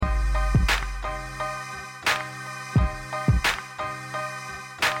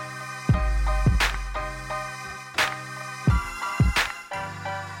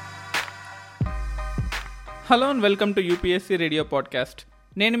Hello and welcome to UPSC radio podcast.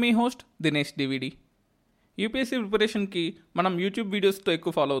 నేను మీ host Dinesh DVD. UPSC ప్రిపరేషన్కి మనం YouTube వీడియోస్తో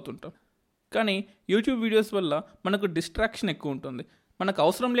ఎక్కువ ఫాలో అవుతుంటాం. కానీ యూట్యూబ్ వీడియోస్ వల్ల మనకు డిస్ట్రాక్షన్ ఎక్కువ ఉంటుంది. మనకు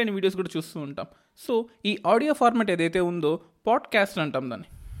అవసరం లేని వీడియోస్ కూడా చూస్తూ ఉంటాం. సో ఈ ఆడియో ఫార్మాట్ ఏదైతే ఉందో పాడ్కాస్ట్ అంటాం దాన్ని.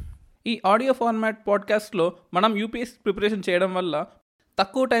 ఈ ఆడియో ఫార్మాట్ పాడ్కాస్ట్లో మనం యూపీఎస్సీ ప్రిపరేషన్ చేయడం వల్ల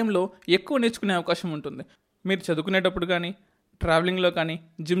తక్కువ టైంలో ఎక్కువ నేర్చుకునే అవకాశం ఉంటుంది. మీరు చదువుకునేటప్పుడు కానీ, ట్రావెలింగ్లో కానీ,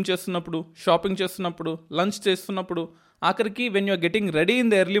 జిమ్ చేస్తున్నప్పుడు, షాపింగ్ చేస్తున్నప్పుడు, లంచ్ చేస్తున్నప్పుడు, ఆఖరికి when you're getting ready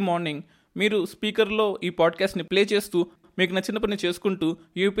in the early morning మీరు స్పీకర్లో ఈ పాడ్కాస్ట్ని ప్లే చేస్తూ మీకు నచ్చిన పని చేసుకుంటూ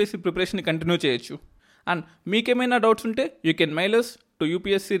యూపీఎస్సీ ప్రిపరేషన్ని కంటిన్యూ చేయొచ్చు. అండ్ మీకేమైనా డౌట్స్ ఉంటే you can mail us to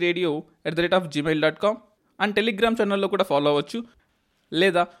upscradio@gmail.com and Telegram ఛానల్లో కూడా ఫాలో అవ్వచ్చు.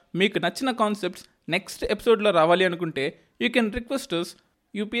 లేదా మీకు నచ్చిన కాన్సెప్ట్స్ నెక్స్ట్ ఎపిసోడ్లో రావాలి అనుకుంటే యూ కెన్ రిక్వెస్ట్ us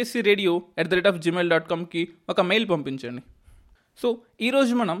upscradio@gmail.comకి ఒక మెయిల్ పంపించండి. సో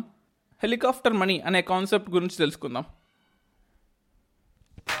ఈరోజు మనం హెలికాప్టర్ మనీ అనే కాన్సెప్ట్ గురించి తెలుసుకుందాం.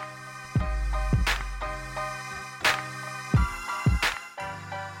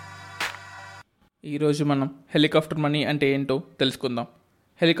 ఈరోజు మనం హెలికాప్టర్ మనీ అంటే ఏంటో తెలుసుకుందాం.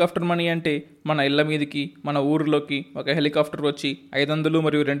 హెలికాప్టర్ మనీ అంటే మన ఇళ్ల మీదకి, మన ఊరిలోకి ఒక హెలికాప్టర్ వచ్చి 500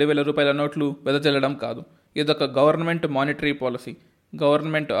 మరియు 2000 రూపాయల నోట్లు వెదజల్లడం కాదు. ఇదొక గవర్నమెంట్ మానిటరీ పాలసీ.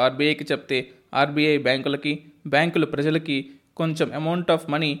 గవర్నమెంట్ ఆర్బీఐకి చెప్తే ఆర్బీఐ బ్యాంకులకి, బ్యాంకులు ప్రజలకి కొంచెం అమౌంట్ ఆఫ్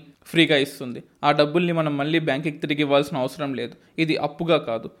మనీ ఫ్రీగా ఇస్తుంది. ఆ డబ్బుల్ని మనం మళ్ళీ బ్యాంకుకి తిరిగి ఇవ్వాల్సిన అవసరం లేదు. ఇది అప్పుగా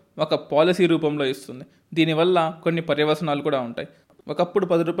కాదు, ఒక పాలసీ రూపంలో ఇస్తుంది. దీనివల్ల కొన్ని పర్యవసనాలు కూడా ఉంటాయి. ఒకప్పుడు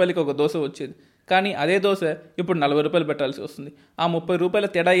 10 రూపాయలకి ఒక దోశ వచ్చేది, కానీ అదే దోశ ఇప్పుడు 40 రూపాయలు పెట్టాల్సి వస్తుంది. ఆ 30 రూపాయల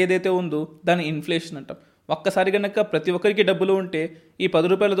తేడా ఏదైతే ఉందో దాన్ని ఇన్ఫ్లేషన్ అంటాం. ఒక్కసారి కనుక ప్రతి ఒక్కరికి డబ్బులు ఉంటే ఈ 10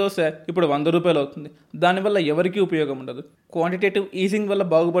 రూపాయల దోశ ఇప్పుడు 100 రూపాయలు అవుతుంది. దానివల్ల ఎవరికీ ఉపయోగం ఉండదు. క్వాంటిటేటివ్ ఈజింగ్ వల్ల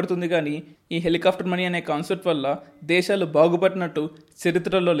బాగుపడుతుంది, కానీ ఈ హెలికాప్టర్ మనీ అనే కాన్సెప్ట్ వల్ల దేశాలు బాగుపడినట్టు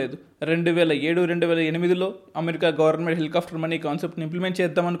చరిత్రలో లేదు. 2007-2008లో అమెరికా గవర్నమెంట్ హెలికాప్టర్ మనీ కాన్సెప్ట్ని ఇంప్లిమెంట్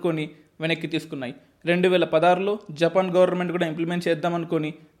చేద్దామనుకొని వెనక్కి తీసుకున్నాయి. 2016లో జపాన్ గవర్నమెంట్ కూడా ఇంప్లిమెంట్ చేద్దామనుకొని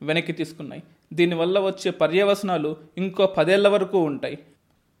వెనక్కి తీసుకున్నాయి. దీనివల్ల వచ్చే పర్యవసనాలు ఇంకో 10 ఏళ్ల వరకు ఉంటాయి.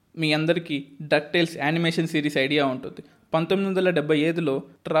 మీ అందరికీ డక్టైల్స్ యానిమేషన్ సిరీస్ ఐడియా ఉంటుంది. 1975లో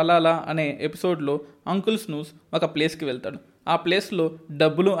ట్రలాలా అనే ఎపిసోడ్లో అంకుల్ స్నూస్ ఒక ప్లేస్కి వెళ్తాడు. ఆ ప్లేస్లో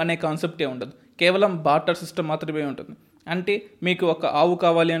డబ్బులు అనే కాన్సెప్టే ఉండదు, కేవలం బార్టర్ సిస్టమ్ మాత్రమే ఉంటుంది. అంటే మీకు ఒక ఆవు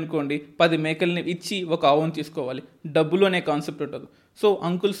కావాలి అనుకోండి, 10 మేకల్ని ఇచ్చి ఒక ఆవుని తీసుకోవాలి. డబ్బులు అనే కాన్సెప్ట్ ఉండదు. సో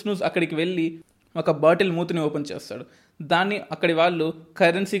అంకుల్ స్నూస్ అక్కడికి వెళ్ళి ఒక బాటిల్ మూతిని ఓపెన్ చేస్తాడు. దాన్ని అక్కడి వాళ్ళు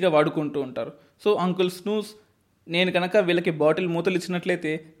కరెన్సీగా వాడుకుంటూ ఉంటారు. సో అంకుల్ స్నూస్, నేను కనుక వీళ్ళకి బాటిల్ మూతలు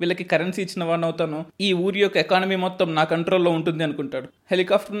ఇచ్చినట్లయితే వీళ్ళకి కరెన్సీ ఇచ్చిన వాడిని అవుతాను, ఈ ఊరి యొక్క ఎకానమీ మొత్తం నా కంట్రోల్లో ఉంటుంది అనుకుంటాడు.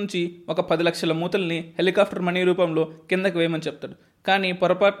 హెలికాప్టర్ నుంచి ఒక 10 లక్షల మూతల్ని హెలికాప్టర్ మనీ రూపంలో కిందకి వేయమని చెప్తాడు. కానీ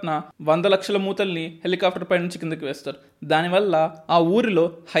పొరపాటున 100 లక్షల మూతల్ని హెలికాప్టర్ పై నుంచి కిందకి వేస్తారు. దానివల్ల ఆ ఊరిలో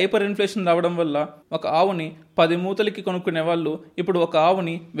హైపర్ ఇన్ఫ్లేషన్ రావడం వల్ల ఒక ఆవుని 10 మూతలకి కొనుక్కునే వాళ్ళు ఇప్పుడు ఒక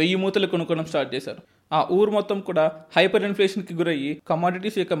ఆవుని 1000 మూతలు కొనుక్కోవడం స్టార్ట్ చేశారు. ఆ ఊరు మొత్తం కూడా హైపర్ ఇన్ఫ్లేషన్కి గురయ్యి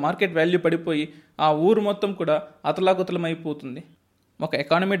కమోడిటీస్ యొక్క మార్కెట్ వాల్యూ పడిపోయి ఆ ఊరు మొత్తం కూడా అతలాకుతలం అయిపోతుంది. ఒక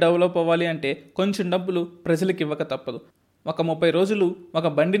ఎకానమీ డెవలప్ అవ్వాలి అంటే కొంచెం డబ్బులు ప్రజలకు ఇవ్వక తప్పదు. ఒక 30 రోజులు ఒక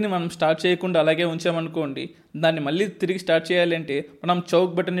బండిని మనం స్టార్ట్ చేయకుండా అలాగే ఉంచామనుకోండి, దాన్ని మళ్ళీ తిరిగి స్టార్ట్ చేయాలంటే మనం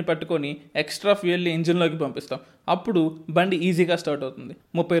చౌక్ బటన్ని పట్టుకొని ఎక్స్ట్రా ఫ్యూయల్ని ఇంజిన్లోకి పంపిస్తాం. అప్పుడు బండి ఈజీగా స్టార్ట్ అవుతుంది.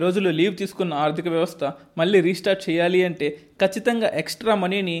 30 రోజులు లీవ్ తీసుకున్న ఆర్థిక వ్యవస్థ మళ్ళీ రీస్టార్ట్ చేయాలి అంటే ఖచ్చితంగా ఎక్స్ట్రా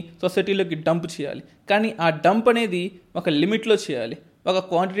మనీని సొసైటీలోకి డంప్ చేయాలి. కానీ ఆ డంప్ అనేది ఒక లిమిట్లో చేయాలి. ఒక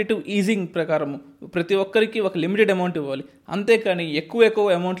క్వాంటిటేటివ్ ఈజింగ్ ప్రకారము ప్రతి ఒక్కరికి ఒక లిమిటెడ్ అమౌంట్ ఇవ్వాలి. అంతేకాని ఎక్కువ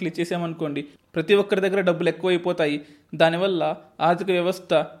అమౌంట్లు ఇచ్చేసామనుకోండి, ప్రతి ఒక్కరి దగ్గర డబ్బులు ఎక్కువైపోతాయి. దానివల్ల ఆర్థిక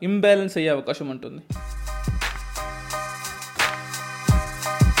వ్యవస్థ ఇంబ్యాలెన్స్ అయ్యే అవకాశం ఉంటుంది.